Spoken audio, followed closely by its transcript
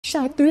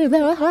shot through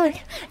the heart,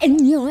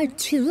 and you're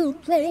to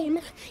blame.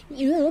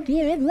 You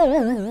give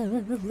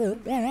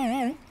love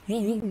back.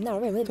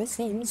 Not really the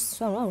same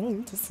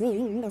song to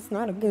sing. That's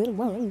not a good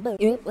one, but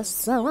it was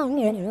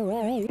song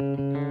anyway.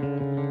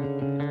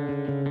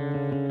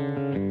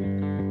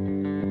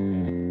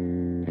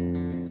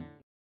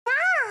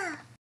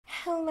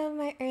 Hello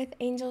my earth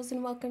angels,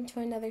 and welcome to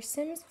another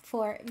Sims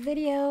 4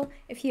 video.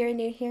 If you're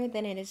new here,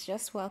 then it is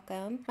just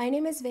welcome. My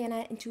name is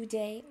Vanna, and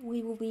today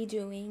we will be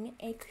doing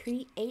a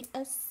create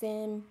a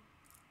sim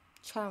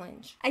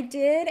challenge. I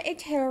did a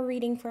tarot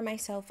reading for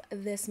myself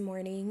this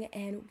morning,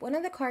 and one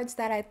of the cards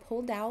that I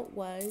pulled out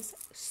was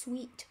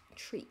Sweet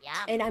Treat.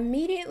 Yeah. And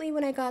immediately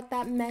when I got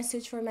that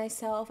message for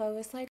myself, I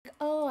was like,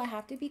 oh, I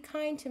have to be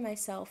kind to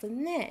myself.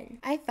 And then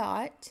I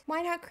thought,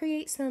 why not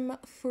create some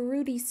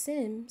fruity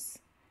sims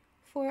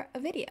for a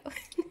video?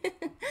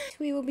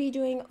 We will be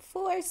doing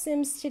 4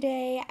 sims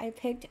today. I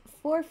picked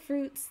 4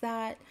 fruits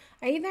that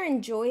I either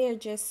enjoy or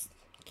just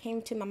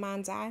came to my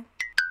mind's eye.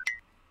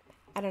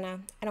 I don't know.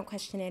 I don't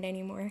question it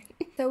anymore.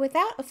 So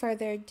without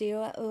further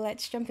ado,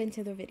 let's jump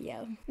into the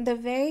video. The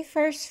very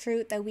first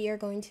fruit that we are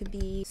going to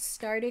be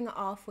starting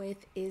off with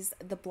is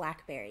the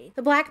blackberry.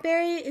 The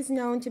blackberry is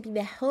known to be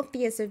the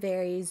healthiest of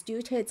berries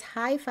due to its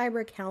high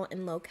fiber count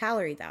and low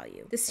calorie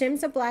value. The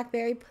stems of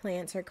blackberry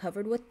plants are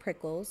covered with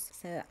prickles,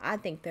 so I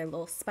think they're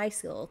little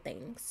spicy little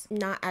things.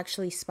 Not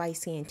actually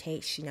spicy in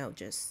taste, you know,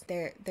 just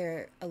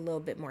they're a little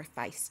bit more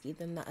feisty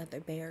than the other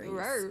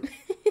berries.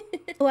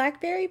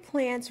 Blackberry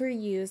plants were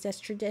used as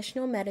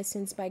traditional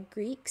medicines by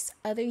Greeks,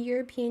 other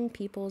European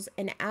peoples,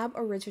 and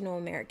Aboriginal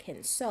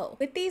Americans. So,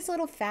 with these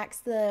little facts,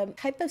 the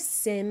type of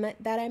sim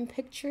that I'm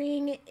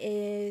picturing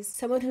is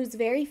someone who's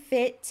very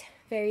fit,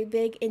 very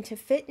big into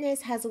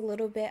fitness, has a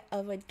little bit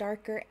of a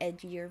darker,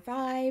 edgier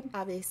vibe.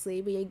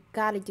 Obviously, we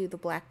gotta do the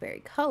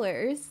blackberry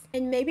colors.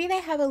 And maybe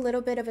they have a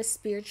little bit of a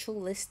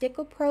spiritualistic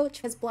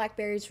approach, because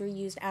blackberries were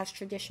used as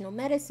traditional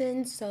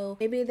medicine, so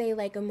maybe they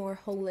like a more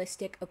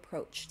holistic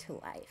approach to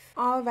life.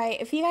 Alright,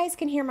 if you guys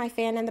can hear my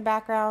fan in the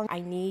background, I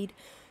need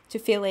to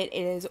feel it.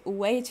 It is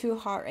way too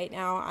hot right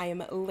now. I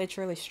am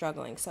literally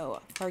struggling,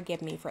 so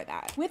forgive me for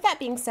that. With that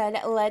being said,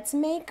 let's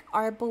make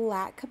our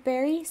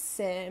blackberry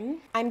sim.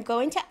 I'm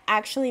going to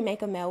actually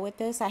make a male with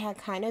this. I had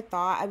kind of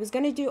thought I was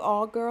going to do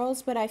all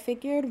girls, but I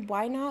figured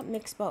why not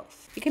mix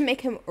both? You can make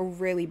him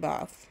really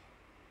buff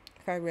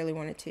if I really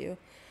wanted to.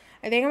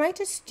 I think I might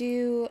just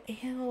do,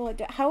 ew,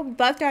 how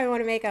buff do I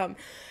want to make him?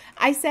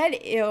 I said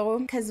ew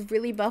because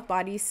really buff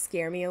bodies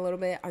scare me a little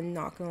bit. I'm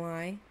not gonna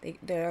lie.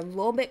 They're a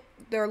little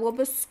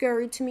bit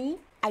scary to me.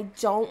 I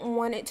don't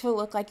want it to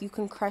look like you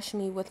can crush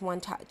me with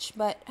one touch,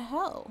 but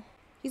hell,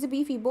 he's a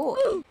beefy boy.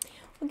 We'll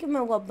give him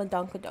a little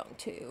badunkadunk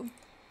too.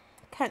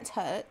 Can't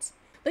hurt.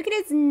 Look at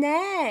his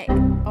neck.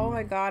 Oh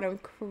my god, I'm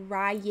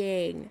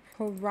crying.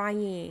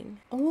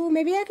 Oh,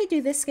 maybe I could do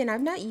this skin.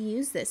 I've not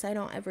used this, I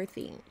don't ever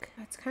think.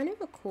 That's kind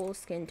of a cool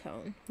skin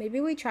tone.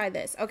 Maybe we try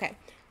this. Okay,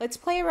 let's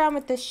play around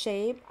with this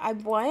shape. I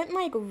want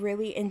like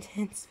really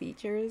intense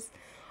features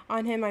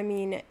on him. I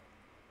mean,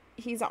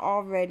 he's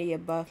already a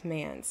buff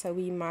man, so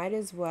we might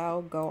as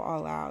well go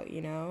all out,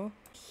 you know?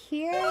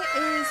 Here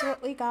is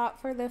what we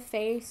got for the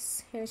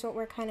face. Here's what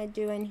we're kind of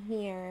doing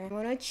here. I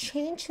want to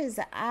change his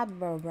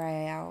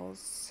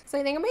eyebrows. So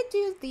I think I'm going to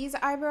do these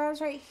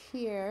eyebrows right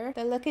here.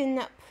 They're looking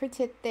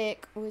pretty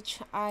thick, which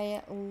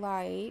I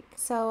like.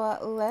 So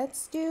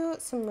let's do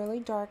some really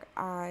dark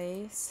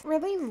eyes.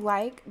 Really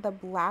like the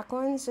black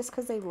ones just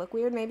because they look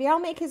weird. Maybe I'll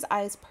make his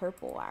eyes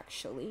purple,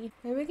 actually.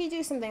 Maybe we could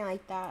do something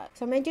like that.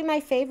 So I'm going to do my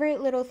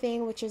favorite little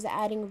thing, which is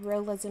adding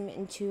realism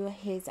into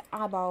his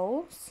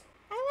eyeballs.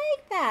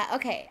 Like that.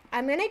 Okay,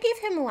 I'm gonna give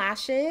him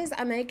lashes.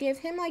 I'm gonna give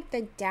him like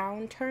the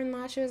downturn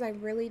lashes.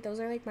 Those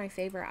are like my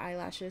favorite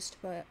eyelashes to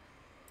put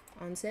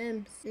on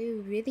Sims.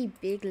 Ooh, really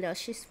big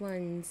luscious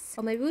ones.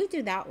 Oh, maybe we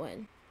do that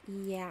one.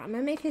 Yeah, I'm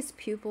gonna make his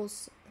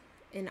pupils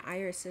and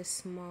irises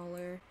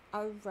smaller.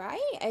 Alright,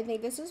 I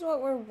think this is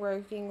what we're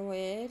working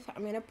with.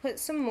 I'm gonna put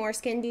some more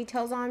skin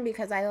details on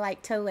because I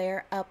like to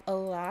layer up a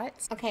lot.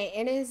 Okay,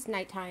 it is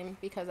nighttime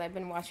because I've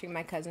been watching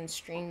my cousin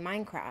stream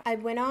Minecraft. I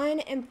went on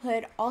and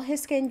put all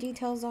his skin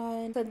details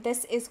on. So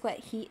this is what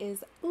he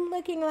is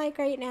looking like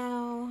right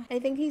now. I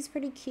think he's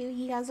pretty cute.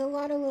 He has a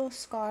lot of little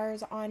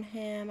scars on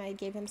him. I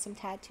gave him some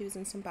tattoos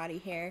and some body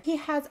hair. He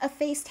has a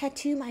face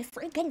tattoo, my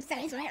freaking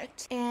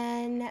favorite.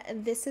 And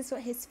this is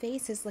what his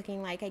face is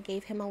looking like. I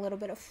gave him a little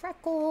bit of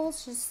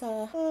freckles, just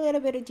a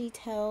little bit of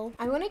detail.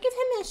 I want to give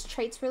him his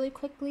traits really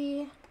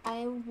quickly.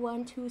 I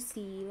want to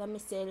see. Let me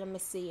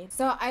see.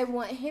 So I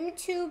want him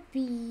to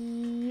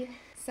be...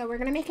 So we're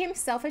going to make him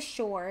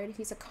self-assured.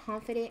 He's a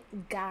confident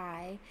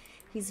guy.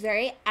 He's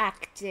very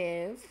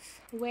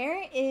active.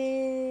 Where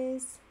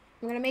is...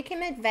 I'm going to make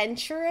him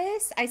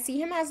adventurous. I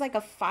see him as like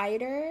a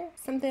fighter,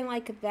 something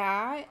like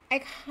that. I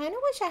kind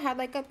of wish I had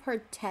like a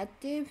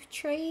protective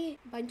trait,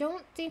 but I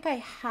don't think I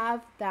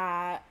have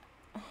that.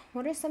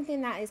 What is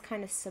something that is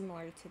kind of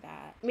similar to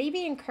that?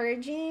 Maybe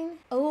encouraging.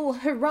 Oh,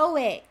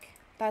 heroic.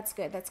 That's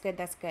good. That's good.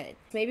 That's good.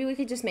 Maybe we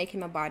could just make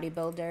him a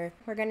bodybuilder.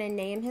 We're gonna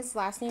name his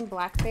last name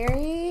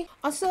Blackberry.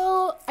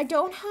 Also, I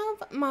don't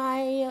have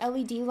my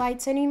LED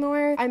lights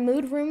anymore. I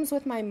moved rooms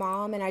with my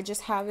mom and I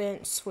just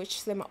haven't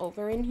switched them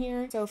over in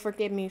here. So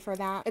forgive me for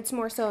that. It's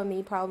more so a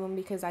me problem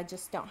because I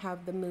just don't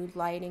have the mood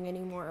lighting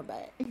anymore,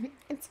 but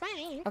it's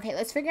fine. Okay,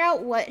 let's figure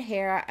out what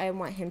hair I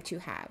want him to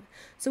have.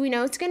 So we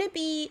know it's gonna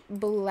be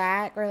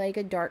black or like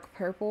a dark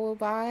purple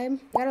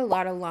vibe. Got a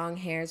lot of long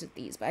hairs with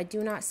these, but I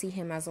do not see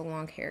him as a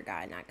long hair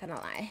guy, not gonna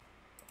lie.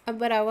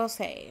 But I will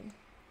say,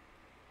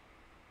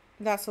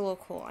 that's a little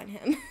cool on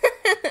him.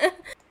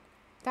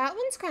 That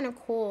one's kind of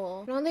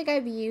cool. I don't think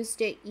I've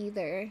used it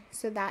either,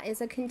 so that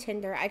is a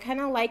contender. I kind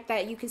of like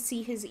that you can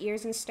see his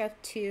ears and stuff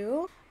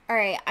too. All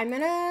right,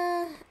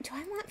 do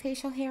I want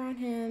facial hair on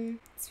him?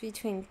 It's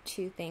between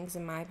two things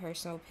in my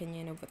personal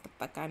opinion of what the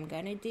fuck I'm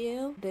gonna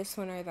do. This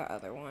one or the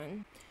other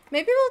one.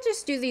 Maybe we'll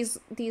just do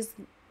these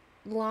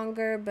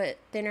longer but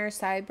thinner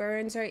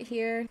sideburns right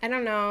here. I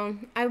don't know.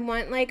 I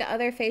want like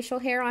other facial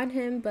hair on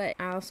him, but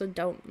I also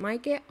don't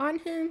like it on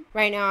him.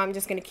 Right now, I'm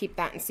just gonna keep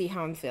that and see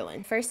how I'm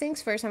feeling. First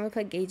things first, I'm gonna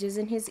put gauges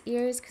in his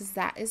ears because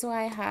that is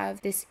why I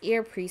have this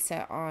ear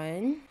preset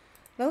on.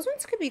 Those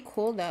ones could be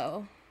cool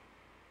though.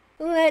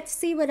 Let's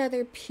see what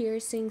other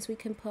piercings we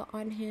can put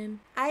on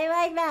him. I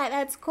like that.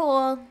 That's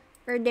cool.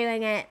 We're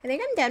doing it. I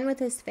think I'm done with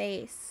his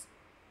face.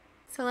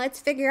 So let's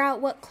figure out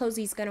what clothes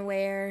he's gonna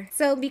wear.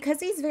 So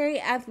because he's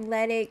very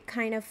athletic,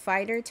 kind of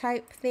fighter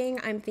type thing,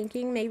 I'm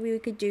thinking maybe we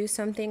could do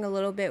something a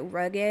little bit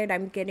rugged.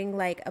 I'm getting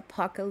like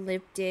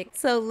apocalyptic.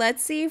 So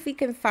let's see if we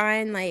can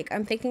find like,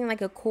 I'm thinking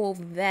like a cool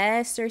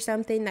vest or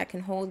something that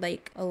can hold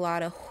like a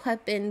lot of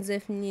weapons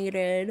if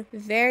needed.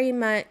 Very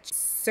much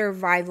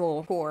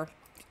survival core.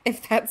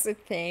 If that's a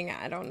thing,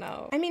 I don't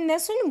know. I mean,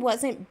 this one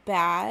wasn't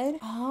bad.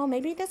 Oh,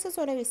 maybe this is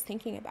what I was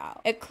thinking about.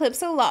 It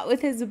clips a lot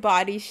with his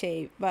body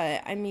shape,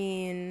 but I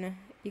mean,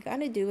 you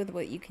gotta do with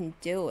what you can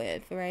do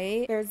with,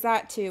 right? There's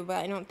that too, but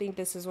I don't think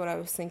this is what I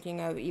was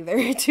thinking of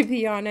either, to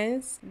be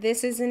honest.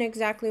 This isn't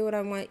exactly what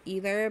I want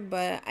either,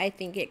 but I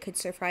think it could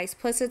suffice.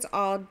 Plus, it's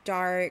all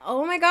dark.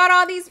 Oh my god,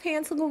 all these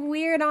pants look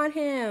weird on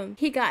him.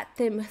 He got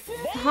them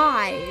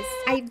thighs.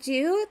 I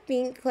do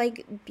think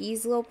like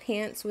these little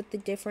pants with the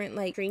different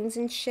like strings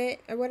and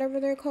shit or whatever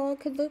they're called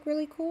could look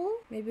really cool.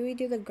 Maybe we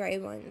do the gray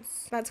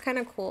ones. That's kind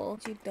of cool.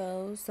 Do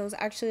those. Those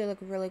actually look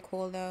really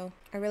cool though.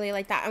 I really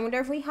like that. I wonder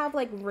if we have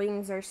like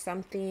rings or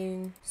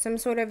something, some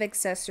sort of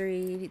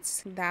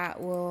accessories that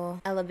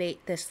will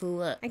elevate this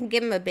look. I can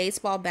give him a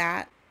baseball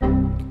bat.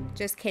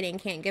 Just kidding,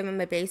 can't give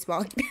him a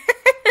baseball.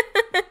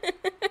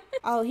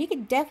 Oh, he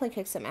could definitely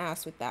kick some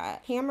ass with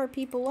that. Hammer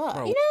people up.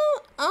 Bro. You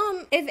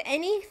know, if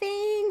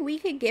anything, we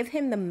could give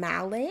him the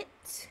mallet.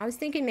 I was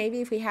thinking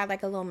maybe if we had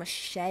like a little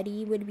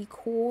machete would be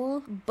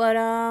cool. But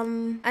I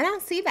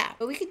don't see that.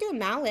 But we could do a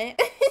mallet.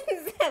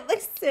 Does that look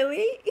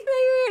silly? Maybe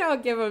we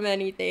don't give him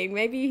anything.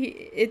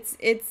 Maybe it's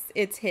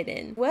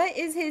hidden. What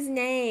is his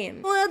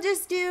name? We'll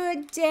just do a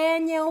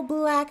Daniel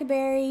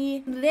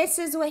Blackberry. This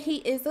is what he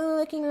is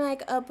looking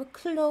like up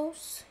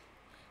close.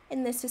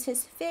 And this is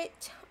his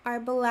fit. Our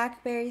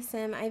Blackberry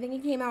sim. I think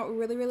it came out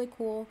really, really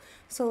cool.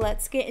 So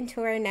let's get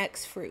into our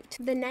next fruit.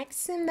 The next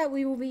sim that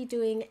we will be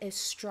doing is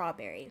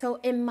strawberry. So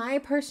in my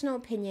personal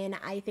opinion,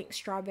 I think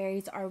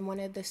strawberries are one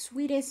of the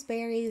sweetest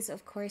berries.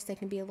 Of course, they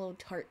can be a little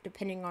tart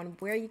depending on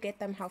where you get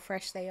them, how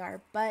fresh they are,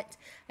 but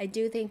I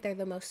do think they're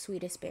the most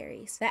sweetest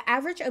berries. The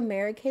average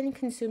American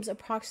consumes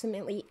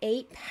approximately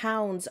 8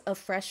 pounds of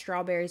fresh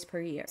strawberries per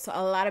year. So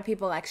a lot of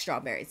people like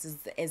strawberries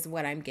is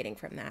what I'm getting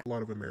from that. A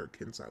lot of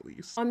Americans, at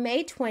least. On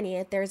May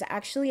 20th, there's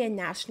actually a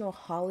national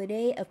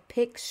holiday of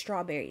pick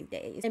strawberry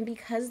days, and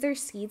because there's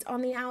seeds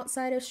on the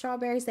outside of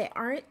strawberries, they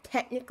aren't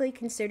technically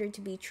considered to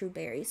be true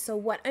berries. So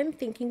what I'm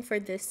thinking for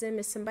this sim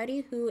is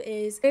somebody who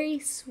is very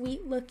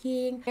sweet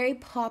looking, very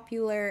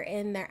popular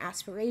in their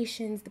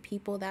aspirations, the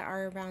people that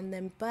are around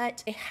them,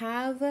 but they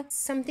have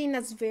something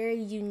that's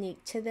very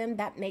unique to them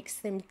that makes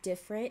them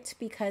different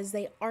because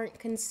they aren't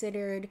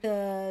considered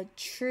the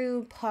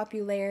true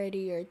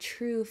popularity or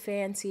true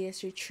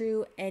fanciest or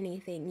true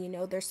anything. You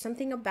know, there's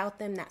something about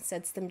them that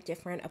sets them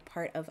different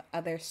apart of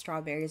other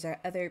strawberries or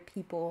other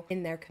people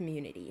in their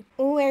community.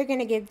 We're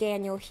gonna give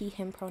Daniel he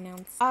him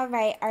pronouns. All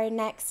right, our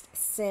next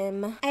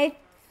sim, I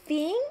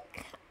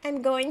think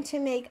I'm going to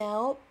make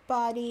male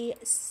body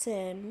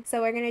sim.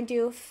 So we're gonna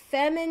do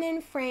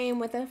feminine frame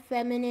with a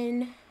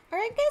feminine, or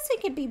I guess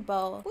it could be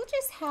both. We'll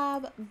just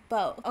have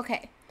both.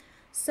 Okay,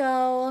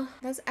 so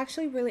that's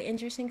actually really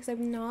interesting because I've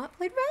not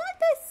played around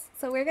with this.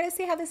 So we're gonna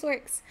see how this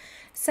works.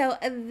 So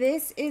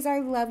this is our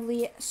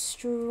lovely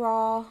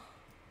strawberry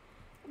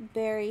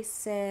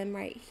sim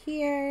right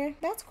here.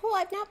 That's cool.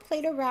 I've not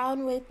played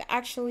around with,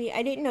 actually,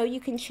 I didn't know you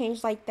can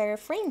change like their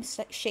frame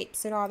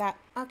shapes and all that.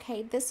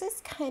 Okay, this is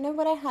kind of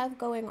what I have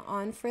going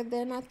on for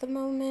them at the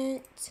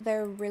moment.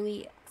 They're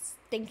really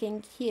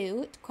stinking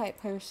cute,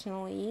 quite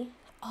personally.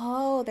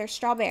 Oh, they're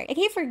strawberry. I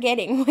keep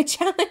forgetting what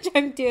challenge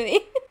I'm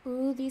doing.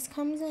 Ooh, these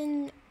comes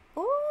in.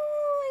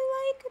 Oh,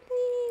 I like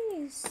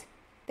these.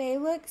 They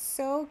look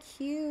so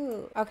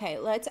cute. Okay,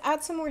 let's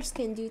add some more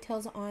skin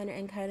details on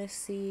and kind of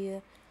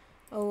see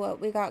what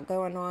we got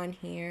going on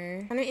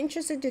here. I'm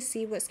interested to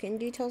see what skin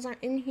details are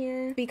in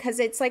here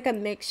because it's like a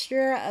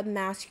mixture of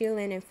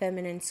masculine and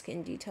feminine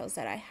skin details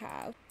that I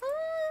have.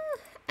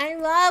 I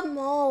love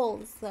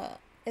moles.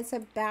 It's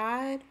a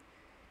bad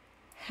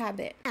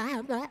habit.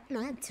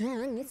 My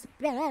tongue is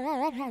a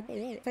bad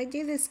habit. If I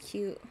do this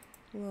cute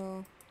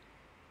little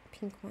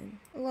pink one,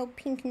 a little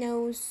pink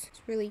nose,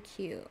 it's really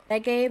cute. I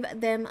gave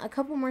them a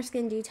couple more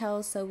skin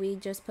details, so we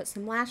just put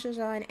some lashes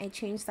on. I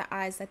changed the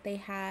eyes that they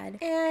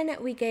had, and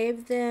we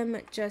gave them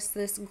just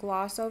this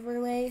gloss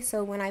overlay,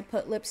 so when I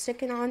put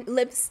lipstick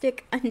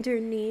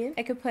underneath,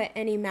 I could put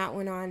any matte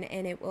one on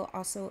and it will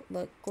also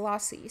look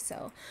glossy.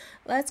 So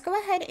let's go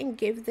ahead and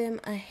give them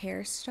a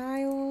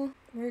hairstyle.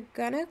 We're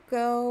gonna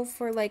go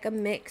for like a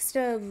mix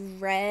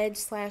of red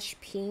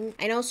 / pink.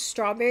 I know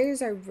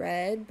strawberries are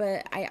red,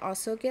 but I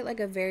also get like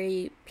a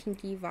very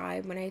pinky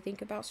vibe when I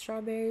think about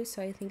strawberries,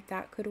 so I think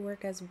that could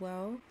work as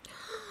well.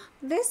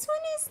 This one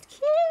is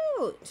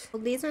cute.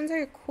 Well, these ones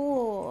are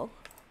cool.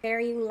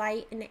 Very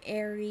light and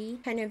airy,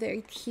 kind of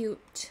very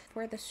cute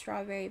for the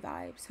strawberry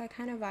vibe, so I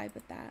kind of vibe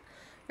with that.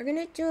 We're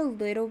gonna do a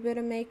little bit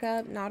of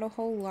makeup, not a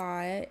whole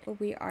lot, but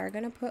we are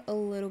gonna put a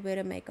little bit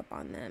of makeup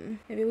on them.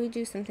 Maybe we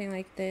do something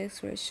like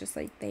this where it's just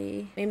like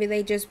maybe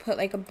they just put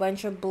like a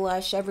bunch of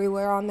blush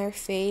everywhere on their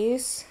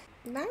face.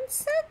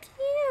 That's so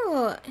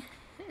cute.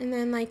 And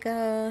then like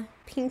a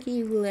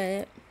pinky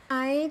lip.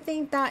 I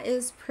think that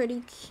is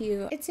pretty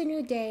cute. It's a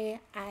new day.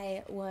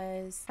 I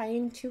was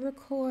trying to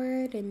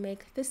record and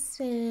make the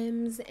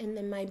Sims, and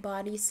then my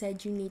body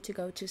said you need to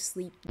go to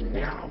sleep.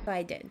 So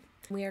I did.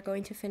 We are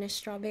going to finish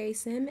Strawberry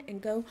Sim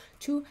and go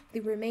to the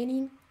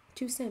remaining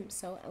 2 Sims,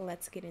 so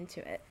let's get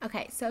into it.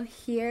 Okay, so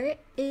here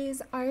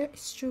is our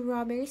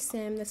Strawberry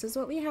Sim. This is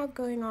what we have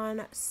going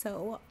on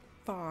so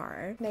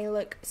far. They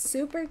look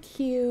super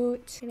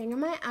cute. I think I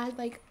might add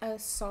like a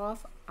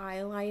soft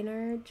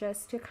eyeliner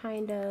just to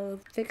kind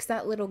of fix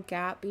that little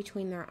gap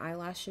between their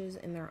eyelashes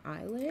and their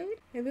eyelid.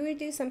 Maybe we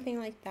do something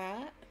like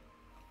that.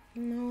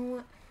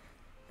 No,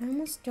 I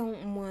almost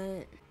don't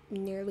want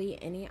nearly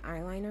any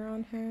eyeliner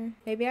on her.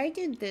 Maybe I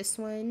do this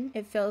one.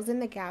 It fills in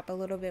the gap a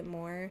little bit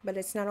more, but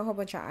it's not a whole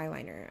bunch of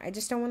eyeliner. I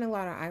just don't want a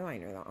lot of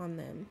eyeliner on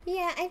them.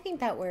 Yeah, I think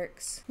that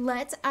works.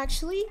 Let's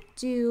actually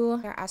do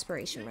their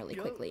aspiration really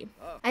quickly.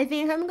 I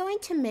think I'm going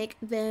to make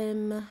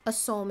them a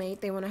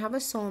soulmate. They want to have a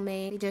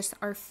soulmate. They just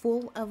are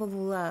full of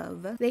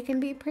love. They can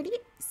be pretty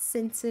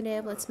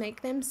sensitive. Let's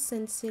make them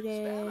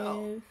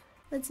sensitive.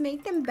 Let's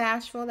make them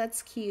bashful.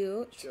 That's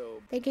cute.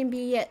 They can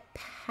be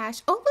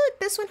passionate. Oh, look,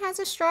 this one has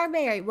a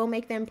strawberry. We'll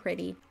make them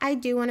pretty. I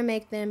do want to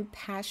make them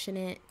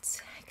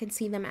passionate. I could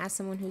see them as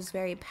someone who's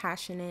very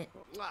passionate.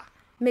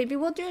 Maybe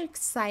we'll do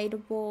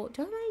excitable.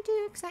 Don't I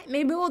do excite?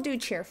 Maybe we'll do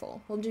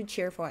cheerful. We'll do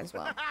cheerful as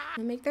well.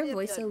 We'll make their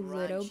voice a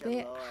little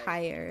bit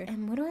higher.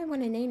 And what do I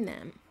want to name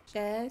them?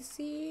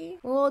 Jessie.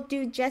 We'll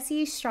do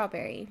Jessie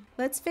Strawberry.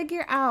 Let's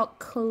figure out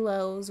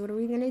clothes. What are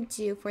we going to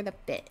do for the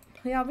fit?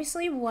 We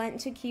obviously want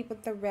to keep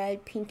with the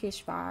red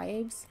pinkish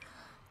vibes.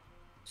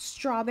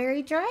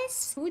 Strawberry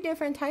dress? 2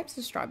 different types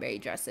of strawberry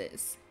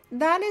dresses.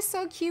 That is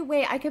so cute.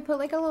 Wait, I could put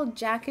like a little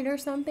jacket or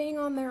something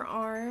on their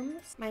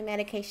arms. My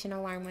medication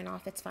alarm went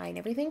off. It's fine.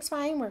 Everything's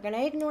fine. We're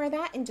gonna ignore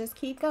that and just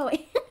keep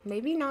going.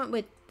 Maybe not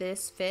with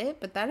this fit,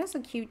 but that is a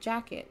cute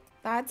jacket.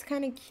 That's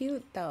kind of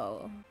cute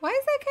though. Why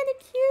is that kind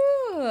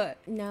of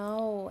cute?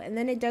 No, and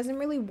then it doesn't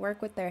really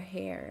work with their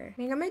hair. I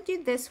think I'm gonna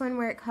do this one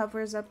where it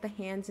covers up the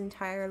hands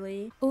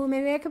entirely. Oh,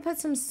 maybe I could put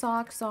some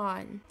socks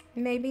on.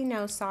 Maybe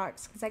no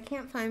socks because I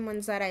can't find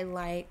ones that I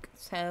like.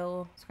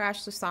 So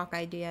scratch the sock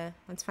idea.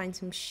 Let's find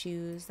some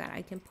shoes that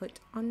I can put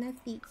on their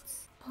feet.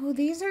 Oh,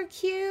 these are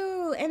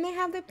cute. And they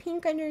have the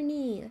pink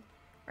underneath.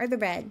 Or the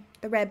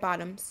red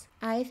bottoms.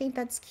 I think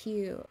that's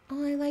cute.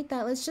 Oh, I like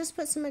that. Let's just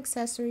put some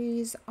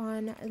accessories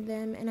on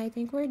them and I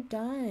think we're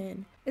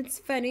done. It's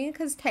funny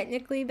because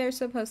technically they're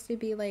supposed to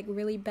be like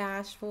really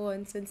bashful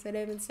and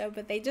sensitive and stuff,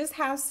 but they just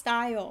have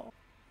style.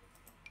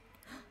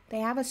 They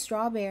have a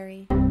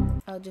strawberry.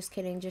 Oh, just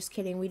kidding, just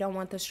kidding. We don't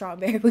want the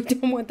strawberry. We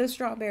don't want the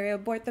strawberry.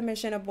 Abort the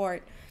mission,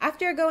 abort.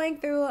 After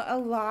going through a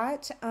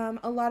lot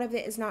of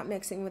it is not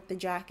mixing with the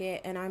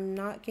jacket, and I'm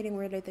not getting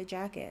rid of the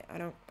jacket. I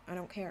don't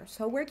care.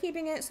 So we're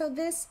keeping it. So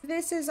this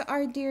is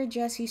our dear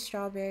Jessie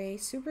Strawberry.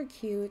 Super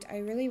cute. I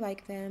really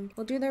like them.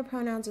 We'll do their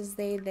pronouns as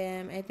they,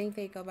 them. I think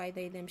they go by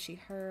they, them, she,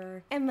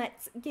 her. And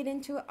let's get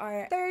into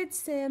our 3rd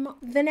sim.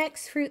 The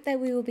next fruit that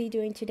we will be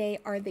doing today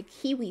are the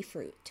kiwi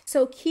fruit.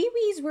 So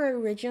kiwis were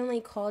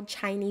originally called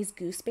Chinese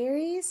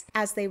gooseberries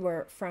as they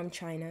were from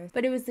China.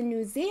 But it was the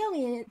New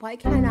Zealand, why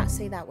can I not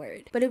say that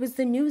word? But it was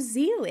the New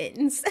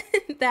Zealand's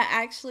that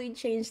actually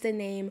changed the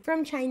name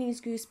from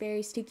Chinese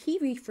gooseberries to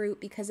kiwi fruit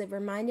because it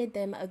reminded reminded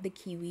them of the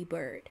kiwi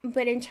bird.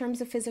 But in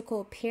terms of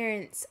physical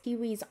appearance,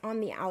 kiwis on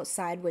the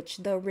outside, which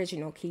the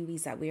original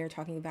kiwis that we are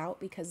talking about,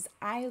 because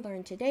I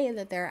learned today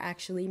that there are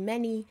actually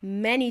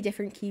many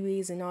different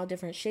kiwis in all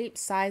different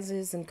shapes,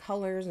 sizes, and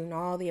colors, and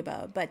all the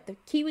above. But the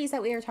kiwis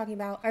that we are talking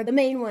about are the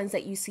main ones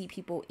that you see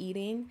people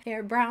eating.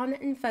 They're brown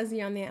and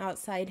fuzzy on the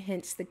outside,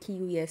 hence the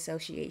kiwi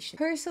association.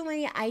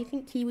 Personally, I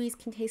think kiwis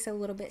can taste a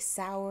little bit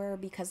sour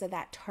because of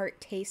that tart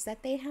taste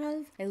that they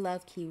have. I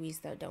love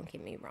kiwis though, don't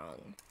get me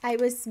wrong. I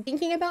was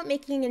thinking about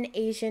making an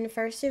Asian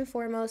first and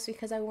foremost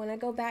because I want to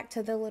go back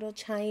to the little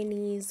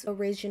Chinese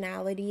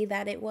originality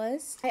that it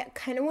was. I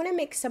kind of want to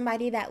make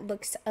somebody that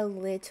looks a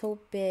little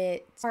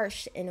bit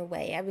harsh in a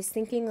way. I was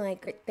thinking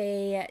like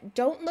they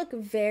don't look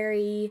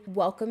very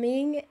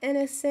welcoming in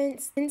a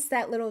sense, since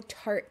that little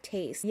tart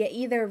taste. You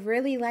either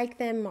really like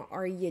them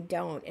or you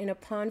don't, and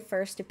upon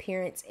first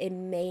appearance it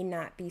may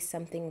not be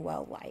something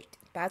well liked.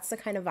 That's the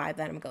kind of vibe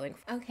that I'm going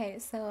for. Okay,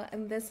 so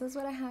this is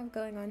what I have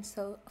going on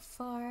so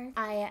far.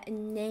 I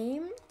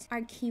named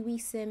our Kiwi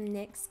Sim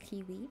Nyx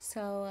Kiwi.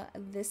 So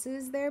this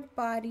is their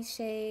body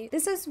shape.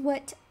 This is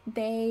what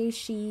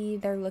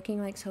they're looking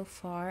like so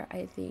far,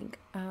 I think.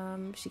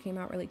 She came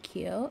out really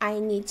cute. I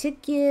need to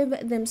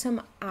give them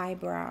some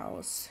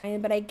eyebrows,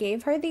 but I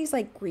gave her these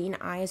like green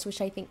eyes,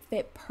 which I think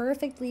fit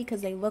perfectly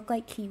because they look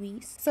like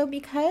kiwis. So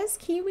because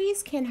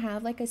kiwis can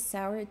have like a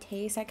sour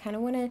taste, I kind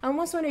of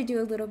almost want to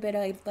do a little bit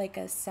of like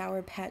a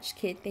Sour Patch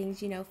Kid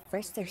things, you know.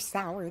 First they're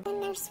sour,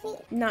 then they're sweet.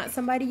 Not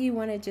somebody you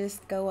want to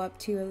just go up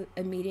to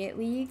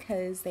immediately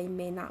because they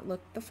may not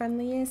look the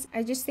friendliest.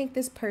 I just think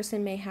this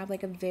person may have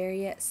like a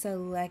very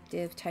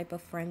selective type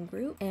of friend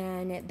group,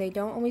 and they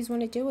don't always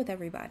want to deal with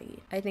everybody.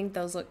 I think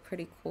those look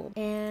pretty cool.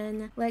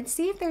 And let's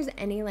see if there's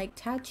any like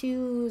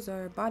tattoos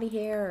or body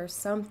hair or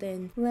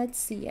something. Let's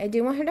see. I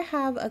do want her to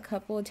have a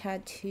couple of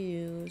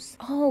tattoos.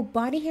 Oh,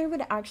 body hair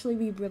would actually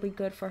be really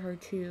good for her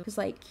too, because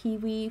like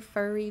kiwi,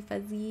 furry,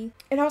 fuzzy.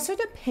 It also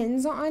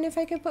depends on if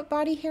I could put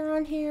body hair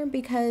on here,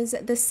 because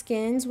the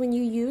skins, when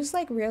you use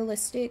like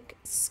realistic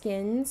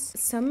skins,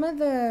 some of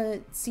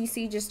the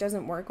CC just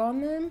doesn't work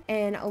on them,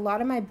 and a lot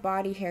of my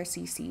body hair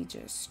CC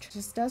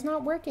just does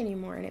not work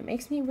anymore, and it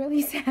makes me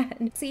really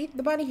sad. See,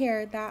 the body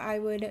hair that I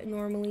would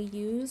normally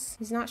use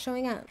is not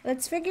showing up.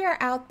 Let's figure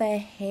out the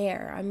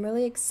hair. I'm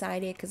really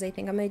excited because I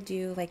think I'm gonna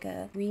do like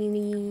a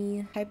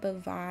greeny type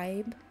of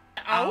vibe.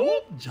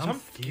 Ow! Jump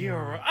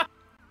scare!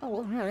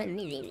 Oh,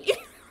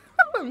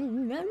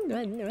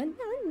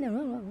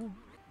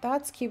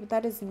 that's cute, but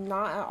that is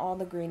not at all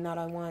the green that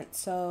I want.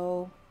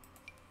 So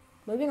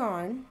moving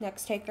on,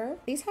 next taker.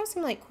 These have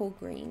some like cool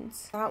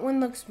greens. That one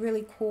looks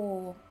really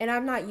cool, and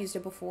I've not used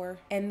it before,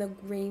 and the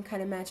green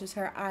kind of matches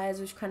her eyes,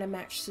 which kind of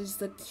matches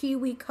the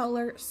kiwi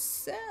color.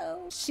 So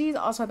she's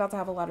also about to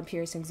have a lot of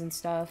piercings and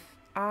stuff.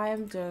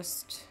 I'm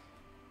just,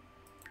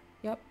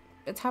 yep,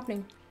 it's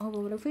happening. Oh,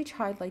 but what if we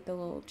tried like the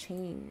little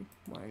chain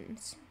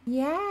ones?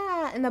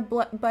 Yeah, and the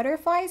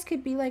butterflies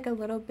could be like a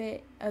little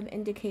bit of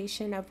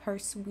indication of her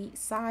sweet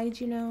side,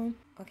 you know?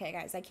 Okay,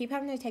 guys, I keep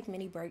having to take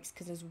mini breaks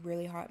because it's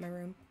really hot in my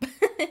room.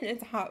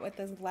 It's hot with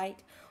this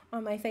light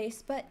on my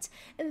face, but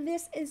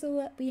this is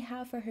what we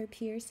have for her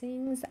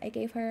piercings. I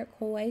gave her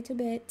quite a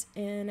bit,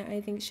 and I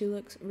think she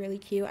looks really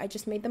cute. I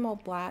just made them all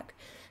black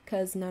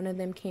because none of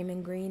them came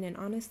in green, and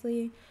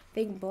honestly, I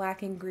think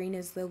black and green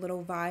is the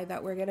little vibe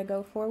that we're gonna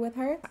go for with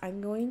her.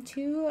 I'm going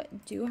to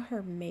do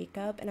her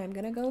makeup, and I'm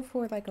gonna go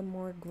for like a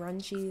more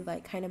grungy,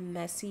 like kind of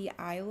messy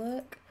eye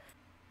look.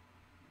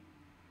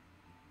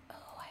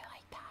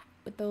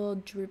 With the little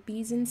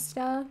drippies and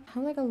stuff. I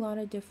have like a lot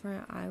of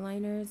different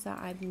eyeliners that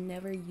I've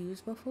never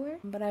used before,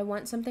 but I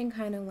want something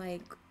kind of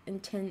like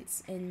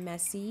intense and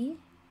messy.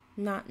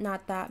 Not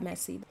that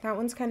messy. That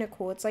one's kind of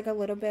cool. It's like a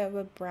little bit of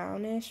a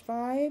brownish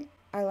vibe.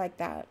 I like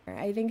that.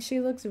 I think she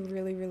looks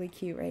really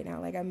cute right now.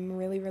 Like, I'm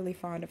really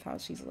fond of how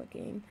she's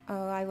looking.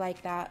 Oh, I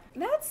like that.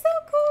 That's so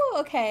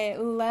cool. Okay,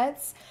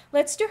 let's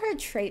do her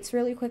traits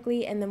really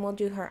quickly, and then we'll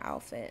do her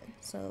outfit.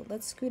 So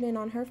let's scoot in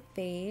on her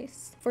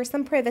face for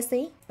some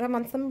privacy. I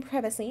want some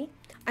privacy.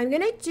 I'm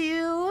gonna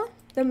do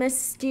the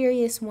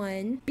mysterious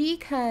one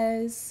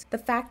because the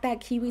fact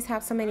that kiwis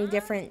have so many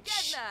different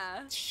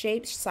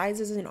shapes,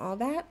 sizes, and all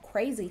that,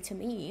 crazy to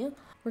me.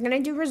 We're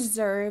gonna do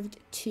reserved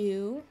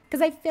too,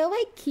 because I feel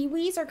like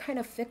kiwis are kind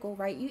of fickle,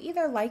 right? You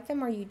either like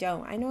them or you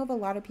don't. I know of a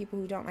lot of people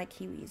who don't like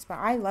kiwis, but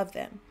I love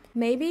them.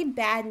 Maybe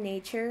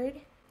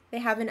bad-natured. They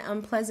have an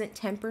unpleasant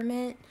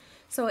temperament,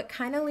 so it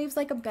kind of leaves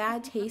like a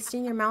bad taste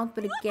in your mouth.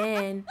 But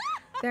again,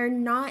 they're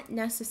not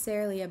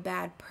necessarily a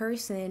bad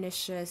person.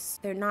 It's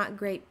just they're not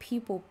great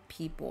people.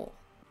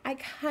 I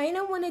kind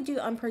of want to do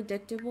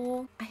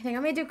unpredictable. I think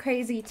I'm gonna do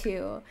crazy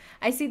too.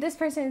 I see this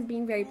person as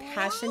being very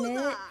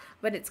passionate,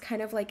 but it's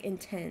kind of like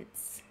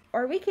intense.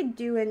 Or we could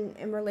do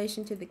in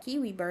relation to the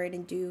kiwi bird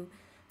and do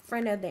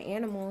friend of the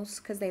animals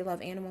because they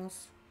love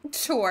animals.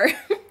 Sure.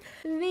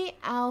 The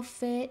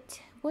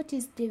outfit What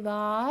is the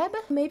vibe?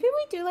 Maybe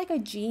we do like a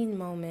jean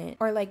moment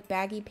or like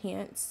baggy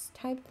pants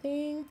type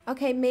thing.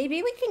 Okay,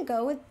 maybe we can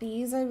go with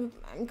these. I'm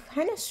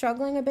kind of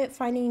struggling a bit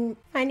finding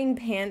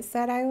pants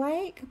that I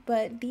like,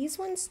 but these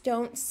ones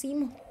don't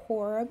seem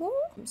horrible.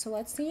 So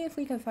let's see if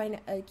we can find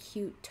a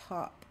cute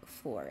top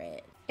for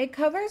it. It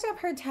covers up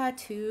her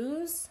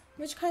tattoos,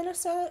 which kind of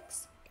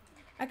sucks.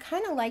 I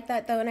kind of like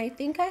that though, and I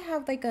think I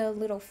have like a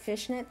little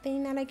fishnet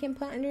thing that I can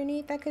put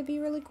underneath that could be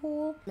really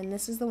cool. And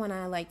this is the one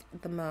I like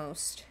the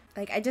most.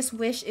 Like, I just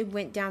wish it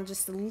went down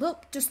just a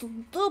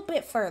little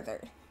bit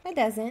further. It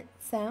doesn't,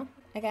 so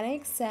I gotta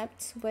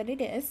accept what it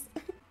is.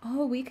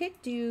 Oh, we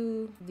could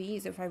do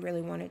these if I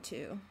really wanted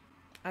to.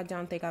 I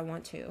don't think I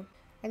want to.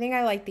 I think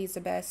I like these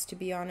the best, to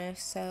be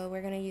honest, so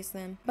we're gonna use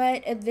them.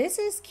 But this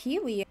is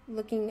kiwi,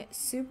 looking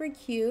super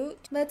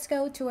cute. Let's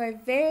go to our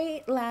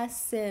very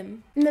last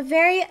sim. And the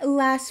very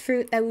last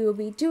fruit that we will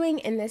be doing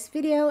in this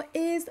video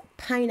is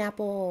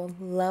pineapple.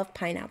 Love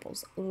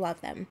pineapples, love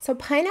them. So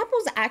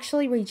pineapples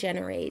actually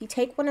regenerate. You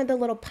take one of the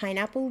little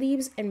pineapple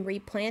leaves and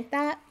replant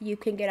that, you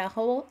can get a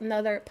whole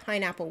another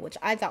pineapple, which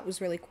I thought was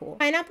really cool.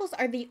 Pineapples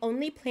are the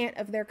only plant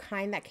of their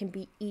kind that can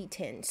be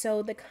eaten.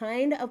 So the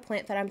kind of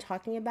plant that I'm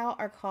talking about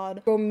are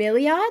called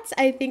bromeliads,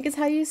 I think is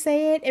how you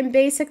say it. And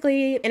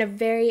basically, in a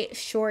very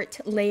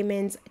short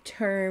layman's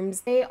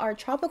terms, they are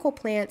tropical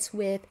plants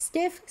with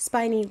stiff,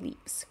 spiny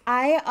leaves.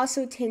 I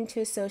also tend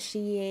to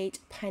associate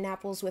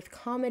pineapples with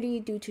comedy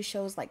due to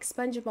shows like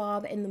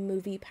SpongeBob and the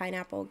movie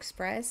Pineapple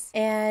Express.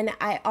 And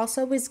I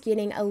also was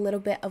getting a little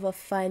bit of a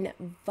fun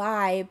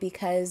vibe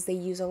because they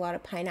use a lot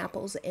of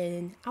pineapples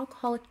in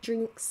alcoholic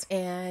drinks,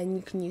 and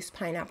you can use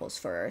pineapples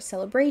for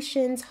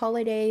celebrations,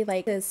 holiday,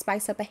 like to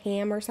spice up a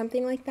ham or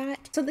something like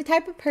that. So the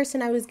type of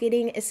person I was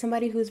getting is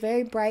somebody who's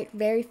very bright,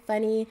 very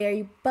funny,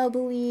 very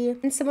bubbly,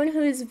 and someone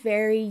who is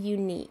very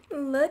unique.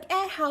 Look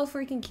at how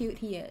freaking cute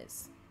he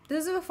is.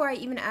 This is before I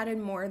even added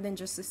more than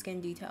just the skin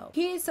detail.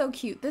 He is so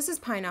cute. This is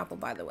pineapple,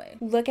 by the way.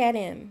 Look at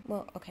him.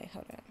 Well, okay,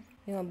 hold on.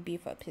 I'm gonna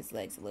beef up his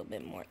legs a little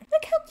bit more.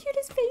 Look how cute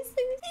his face is.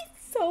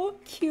 He's so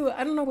cute.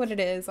 I don't know what it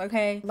is,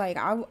 okay? Like,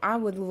 I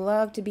would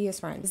love to be his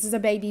friend. This is a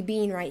baby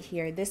bean right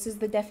here. This is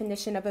the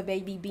definition of a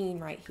baby bean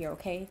right here,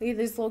 okay? Look at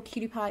this little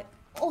cutie pie.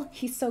 Oh,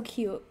 he's so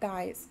cute,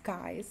 guys.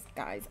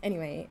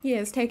 Anyway, he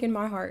has taken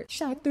my heart.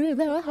 Shot through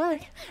the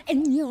heart,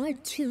 and you're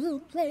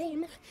to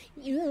blame.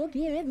 You'll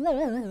get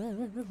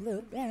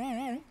love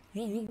back.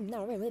 Ain't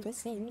not really the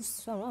same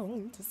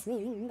song to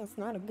sing. That's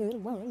not a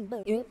good one,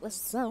 but it was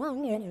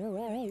song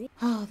anyway.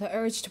 Oh, the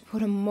urge to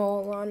put a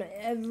mole on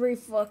every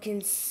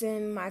fucking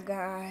sim, my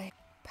guy.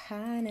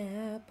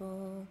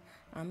 Pineapple.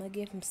 I'ma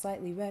give him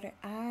slightly redder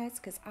eyes,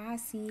 cause I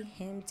see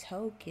him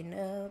toking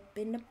up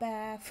in the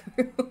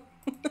bathroom.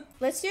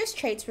 Let's do his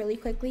traits really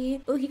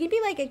quickly. Oh, he can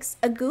be like a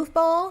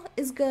goofball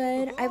is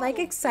good. I like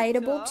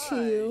excitable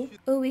too.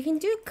 Oh, we can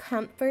do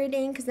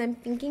comforting because I'm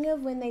thinking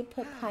of when they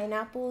put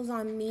pineapples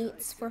on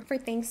meats for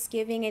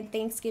Thanksgiving, and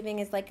Thanksgiving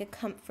is like a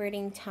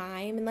comforting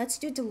time. And let's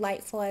do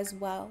delightful as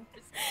well.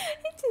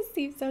 It just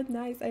seems so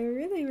nice. I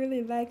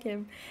really like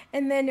him.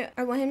 And then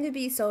I want him to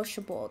be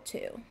sociable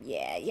too.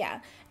 Yeah.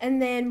 And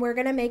then we're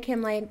gonna make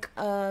him like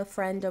a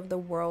friend of the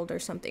world or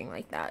something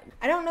like that.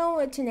 I don't know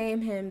what to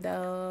name him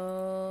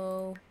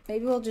though.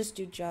 Maybe we'll just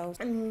do Joe.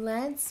 And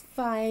let's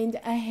find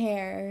a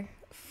hair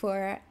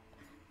for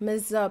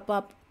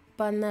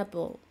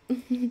Pineapple.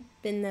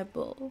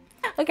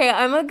 Okay,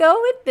 I'm gonna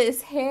go with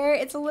this hair.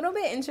 It's a little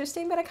bit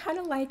interesting, but I kind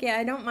of like it.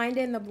 I don't mind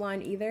it in the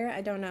blonde either.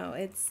 I don't know.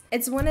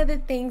 It's one of the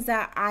things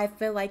that I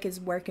feel like is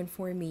working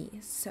for me.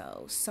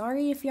 So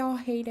sorry if y'all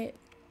hate it,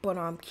 but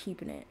I'm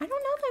keeping it. I don't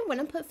know if I want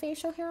to put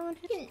facial hair on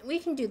him. We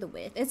can do the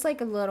width. It's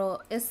like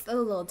it's a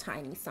little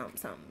tiny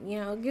something, you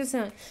know, gives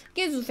the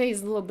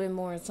face a little bit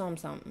more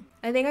something.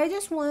 I think I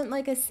just want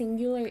like a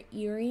singular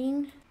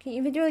earring. Can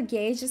even do a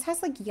gauge. This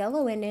has like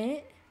yellow in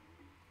it.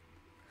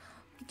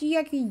 Do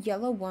like a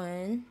yellow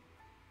one.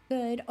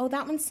 Good. Oh,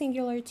 that one's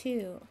singular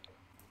too.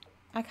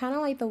 I kind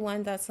of like the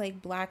one that's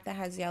like black that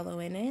has yellow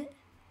in it.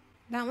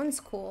 That one's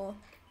cool.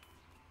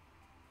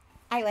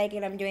 I like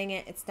it. I'm doing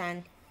it. It's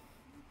done.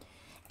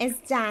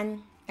 It's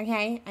done.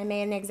 Okay? I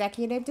made an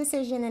executive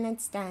decision and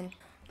it's done.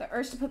 The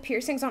urge to put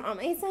piercings on all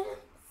my sims.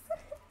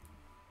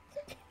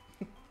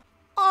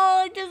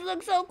 Oh, it just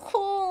looks so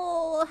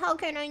cool. How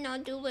can I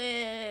not do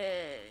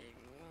it?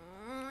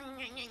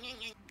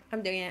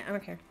 I'm doing it. I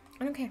don't care.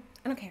 I don't care.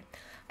 I don't care.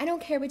 I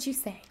don't care what you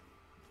say.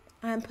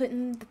 I'm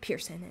putting the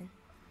piercing in.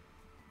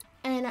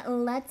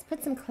 And let's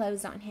put some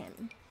clothes on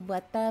him.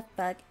 What the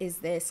fuck is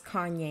this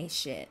Kanye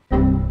shit?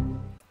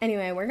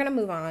 Anyway, we're gonna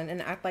move on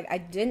and act like I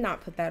did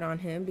not put that on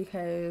him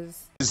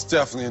because... It's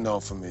definitely a no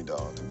for me,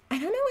 dog. I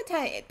don't know what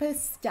type of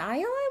style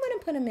I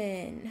want to put him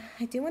in.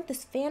 I do want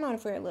this fan on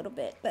for a little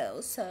bit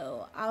though,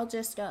 so I'll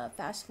just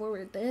fast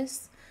forward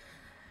this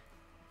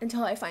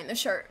until I find the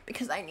shirt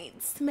because I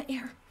need some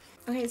air.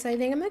 Okay, so I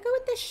think I'm gonna go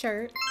with this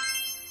shirt.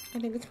 I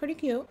think it's pretty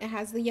cute. It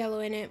has the yellow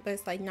in it, but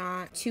it's like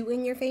not too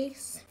in your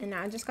face. And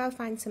now I just gotta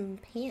find some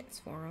pants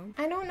for him.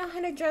 I don't know how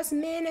to dress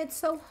men. It's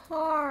so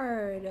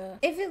hard.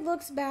 If it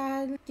looks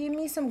bad, give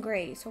me some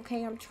grace,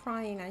 okay? I'm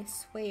trying, I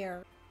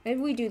swear.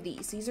 Maybe we do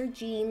these. These are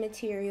jean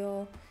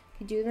material.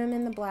 You do them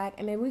in the black,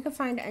 and maybe we could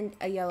find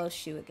a yellow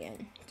shoe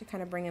again to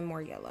kind of bring in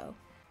more yellow.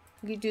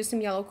 We could do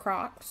some yellow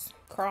Crocs.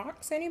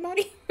 Crocs,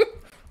 anybody?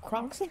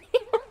 Crocs,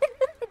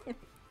 anyone?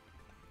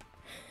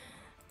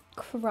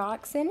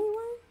 Crocs, anyone?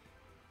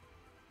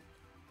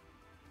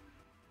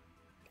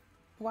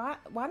 Why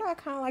do I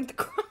kind of like the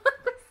Crocs?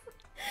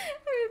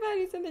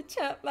 Everybody's in the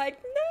chat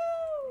like,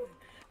 no.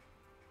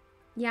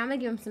 Yeah, I'm gonna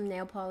give him some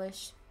nail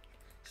polish.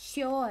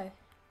 Sure,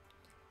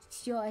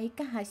 he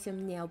can have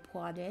some nail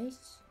polish.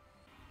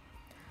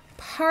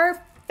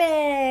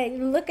 Perfect.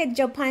 Look at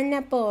Joe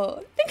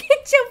Pineapple. Look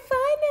at Joe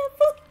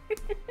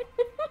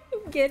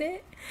Pineapple. Get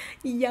it?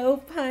 Yo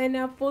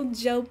Pineapple,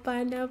 Joe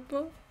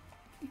Pineapple.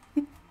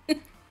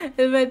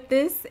 But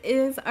this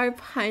is our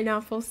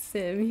pineapple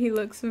sim. He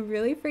looks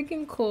really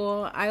freaking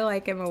cool. I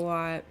like him a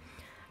lot.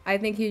 I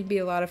think he'd be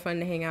a lot of fun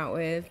to hang out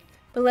with.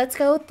 But let's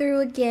go through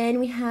again.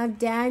 We have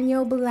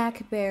Daniel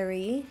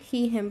Blackberry.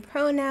 He, him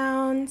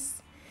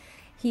pronouns.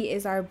 He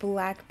is our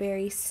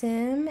Blackberry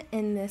sim,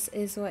 and this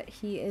is what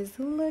he is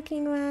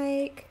looking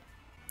like.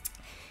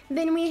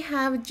 Then we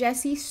have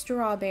Jessie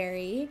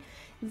Strawberry.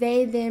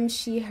 They, them,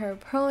 she, her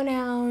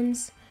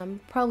pronouns.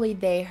 Probably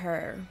they,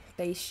 her.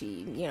 They,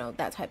 she, you know,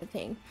 that type of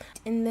thing.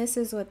 And this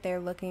is what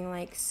they're looking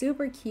like.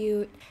 Super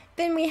cute.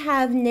 Then we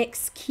have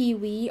Nyx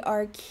Kiwi,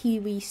 our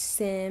Kiwi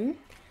sim.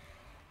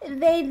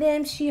 They,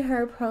 them, she,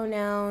 her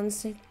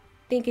pronouns. I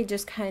think it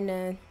just kind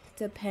of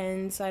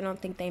depends. I don't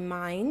think they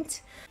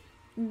mind.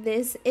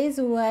 This is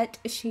what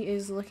she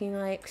is looking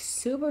like.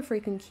 Super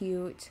freaking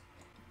cute.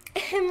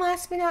 And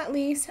last but not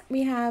least,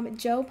 we have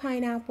Joe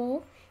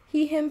Pineapple.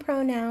 He, him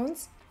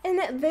pronouns.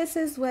 And this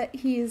is what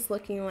he is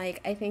looking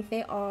like. I think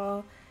they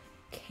all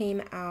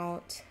came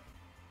out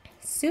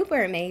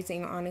super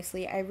amazing,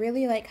 honestly. I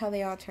really like how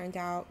they all turned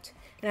out,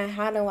 and I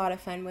had a lot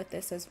of fun with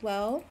this as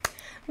well.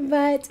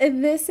 But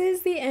this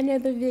is the end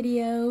of the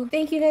video.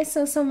 Thank you guys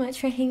so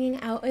much for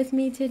hanging out with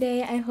me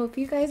today. I hope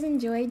you guys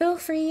enjoyed. Feel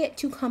free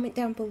to comment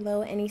down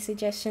below any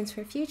suggestions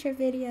for future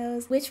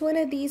videos. Which one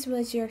of these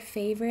was your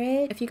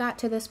favorite? If you got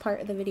to this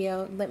part of the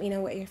video, let me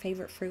know what your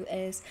favorite fruit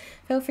is.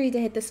 Feel free to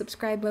hit the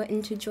subscribe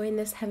button to join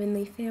this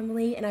heavenly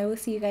family, and I will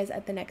see you guys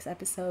at the next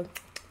episode.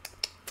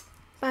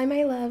 Bye,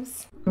 my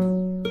loves.